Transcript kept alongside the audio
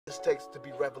just takes to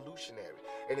be revolutionary,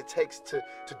 and it takes to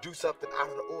do something out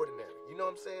of the ordinary. You know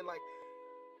what I'm saying? Like,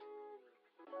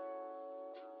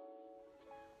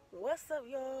 what's up,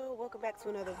 y'all? Welcome back to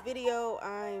another video.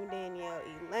 I'm Danielle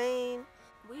Elaine.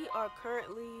 We are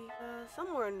currently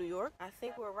somewhere in New York. I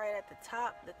think we're right at the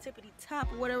top, the tippity top,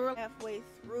 whatever, halfway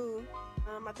through.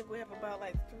 I think we have about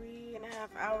like 3.5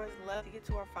 hours left to get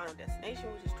to our final destination,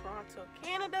 which is Toronto,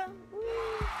 Canada. Woo!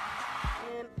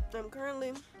 And I'm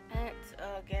currently at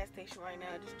a gas station right now,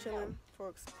 just chilling for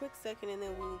a quick second, and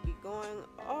then we will be going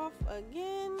off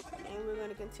again, and we're going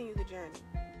to continue the journey.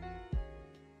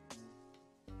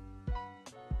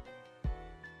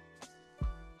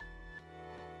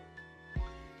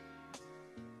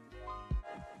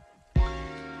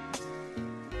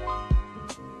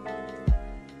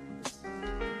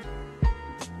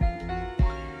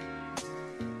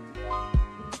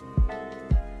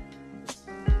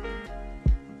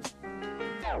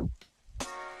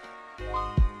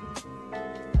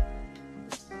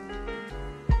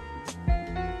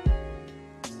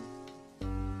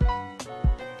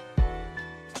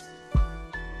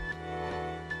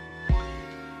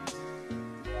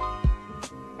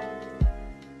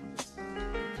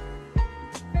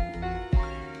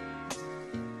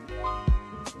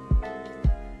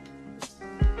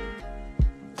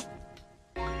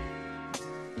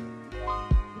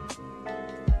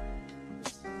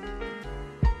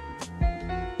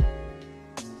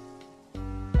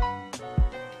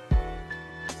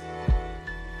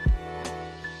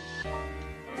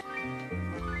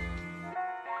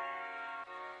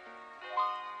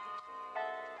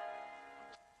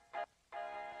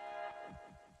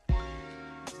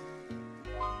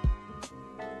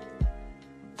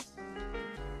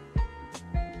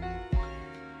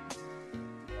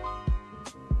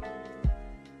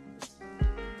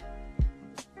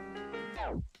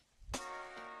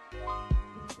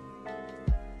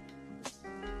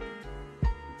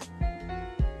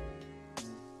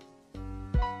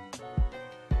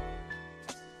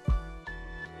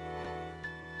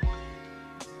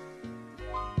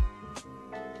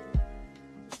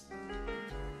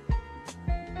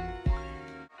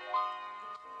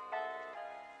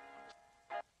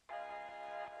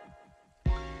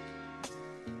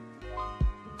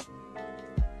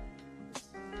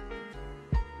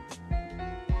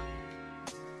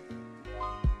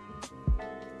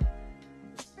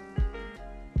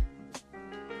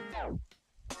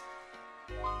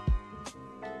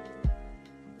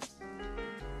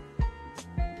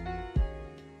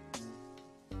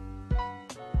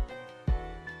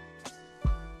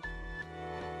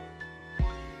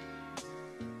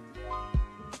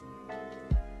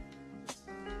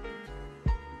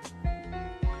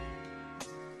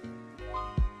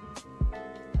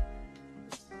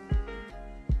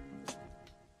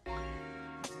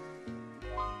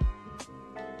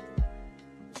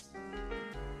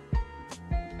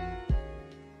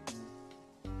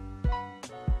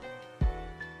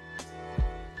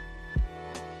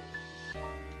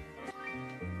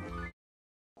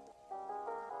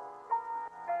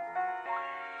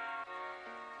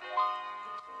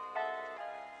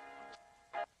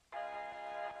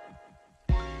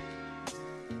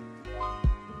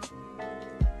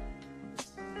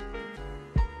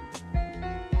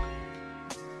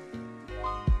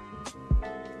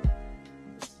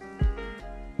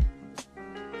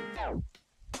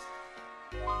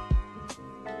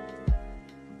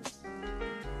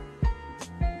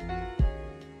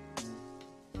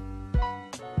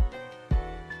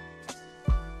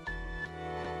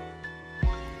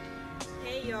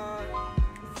 Hey y'all,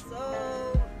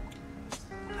 so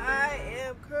I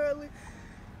am currently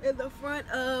in the front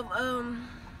of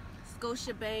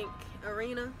Scotiabank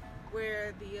Arena,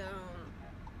 where the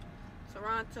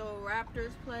Toronto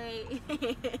Raptors play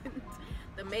and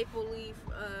the Maple Leaf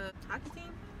hockey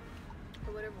team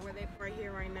or whatever, where they right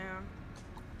here right now.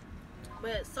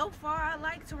 But so far I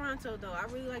like Toronto though. I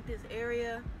really like this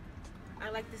area. I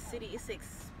like the city. It's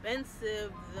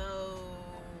expensive though.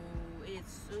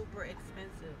 It's super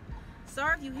expensive.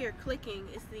 Sorry if you hear clicking.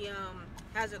 It's the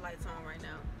hazard lights on right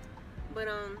now. But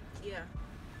yeah,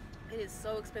 it is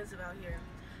so expensive out here.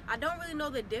 I don't really know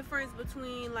the difference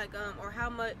between like or how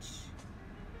much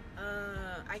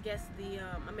I guess the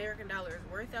American dollar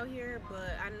is worth out here,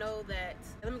 but I know that,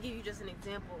 let me give you just an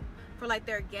example. For like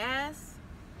their gas,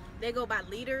 they go by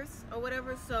liters or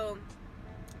whatever, so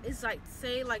it's like,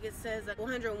 say like it says like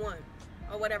 101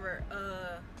 or whatever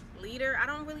liter. I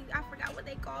forgot what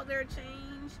they call their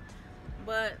change,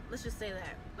 but let's just say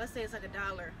that. Let's say it's like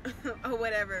 $1 or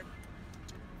whatever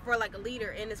for like a liter,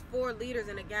 and it's 4 liters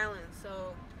in a gallon.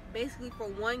 So basically for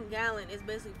 1 gallon it's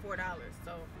basically $4.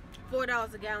 So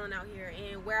 $4 a gallon out here.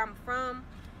 And where I'm from,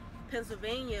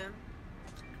 Pennsylvania,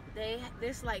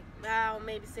 there's like, I'll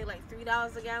maybe say like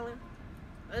 $3 a gallon.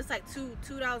 It's like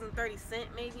 $2.30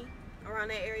 maybe, around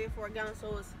that area for a gallon.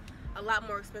 So it's a lot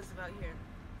more expensive out here.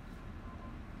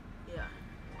 Yeah.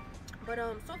 But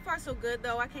so far so good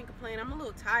though. I can't complain. I'm a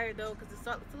little tired though, because it's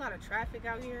a lot of traffic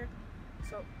out here.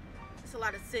 So it's a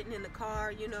lot of sitting in the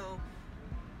car, you know,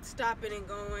 stopping and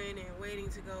going and waiting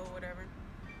to go, whatever.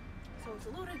 So it's a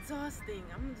little exhausting.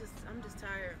 I'm just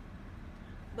tired.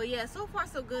 But yeah, so far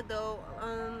so good though.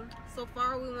 So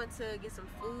far we went to get some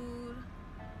food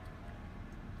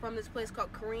from this place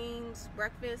called Kareem's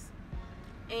Breakfast.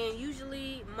 And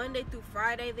usually Monday through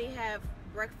Friday they have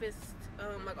breakfast,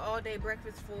 like all day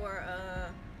breakfast for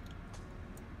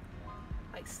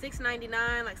like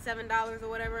 $6.99, like $7 or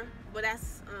whatever. But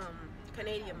that's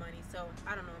Canadian money, so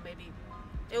I don't know, maybe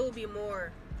it will be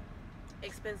more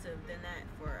expensive than that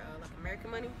for like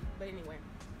American money. But anyway,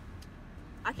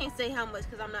 I can't say how much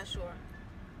because I'm not sure.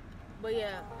 But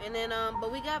yeah, and then but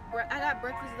I got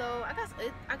breakfast though.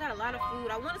 I got a lot of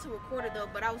food. I wanted to record it though,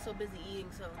 but I was so busy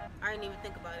eating, so I didn't even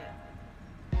think about it.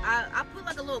 I put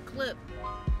like a little clip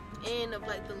in of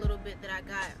like the little bit that I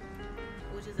got,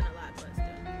 which isn't a lot, but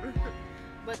still.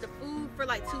 But the food for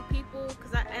like 2 people,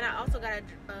 I also got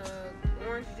a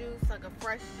orange juice, like a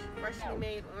freshly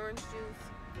made orange juice,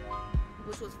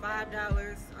 which was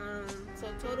 $5. So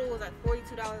total was like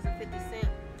 $42.50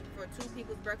 for 2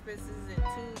 people's breakfasts and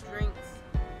 2 drinks.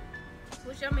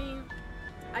 Which, I mean,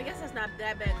 I guess that's not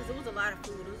that bad because it was a lot of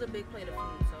food. It was a big plate of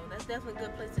food, so that's definitely a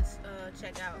good place to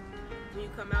check out when you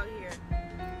come out here.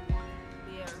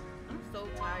 But yeah, I'm so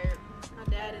tired. My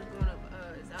dad is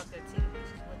out there taking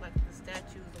pictures with like the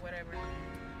statues or whatever.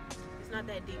 It's not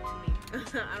that deep to me.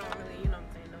 I don't really, you know what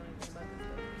I'm saying, know anything about this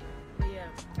stuff. But yeah,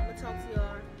 I'm gonna talk to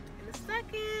y'all in a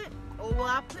second. Or well,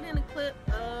 I'll put in a clip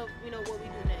of, you know, what we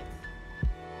do next.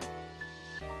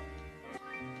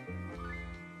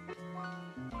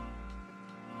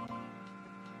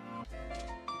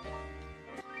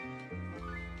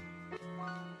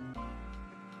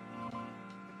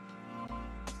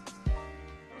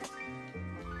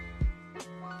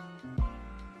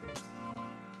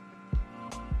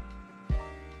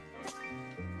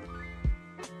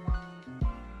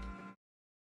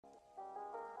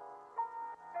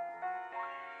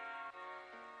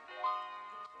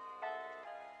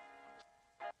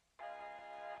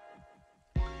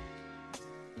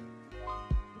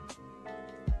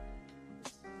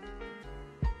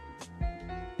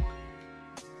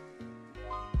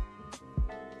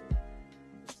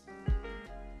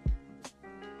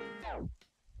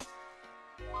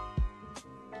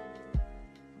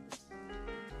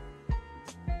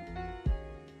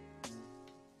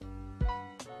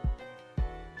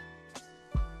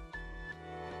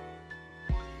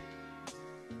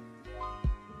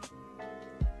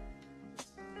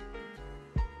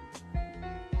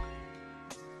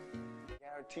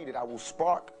 That I will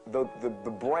spark the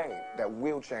brain that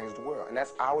will change the world. And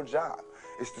that's our job,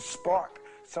 is to spark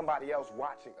somebody else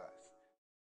watching us.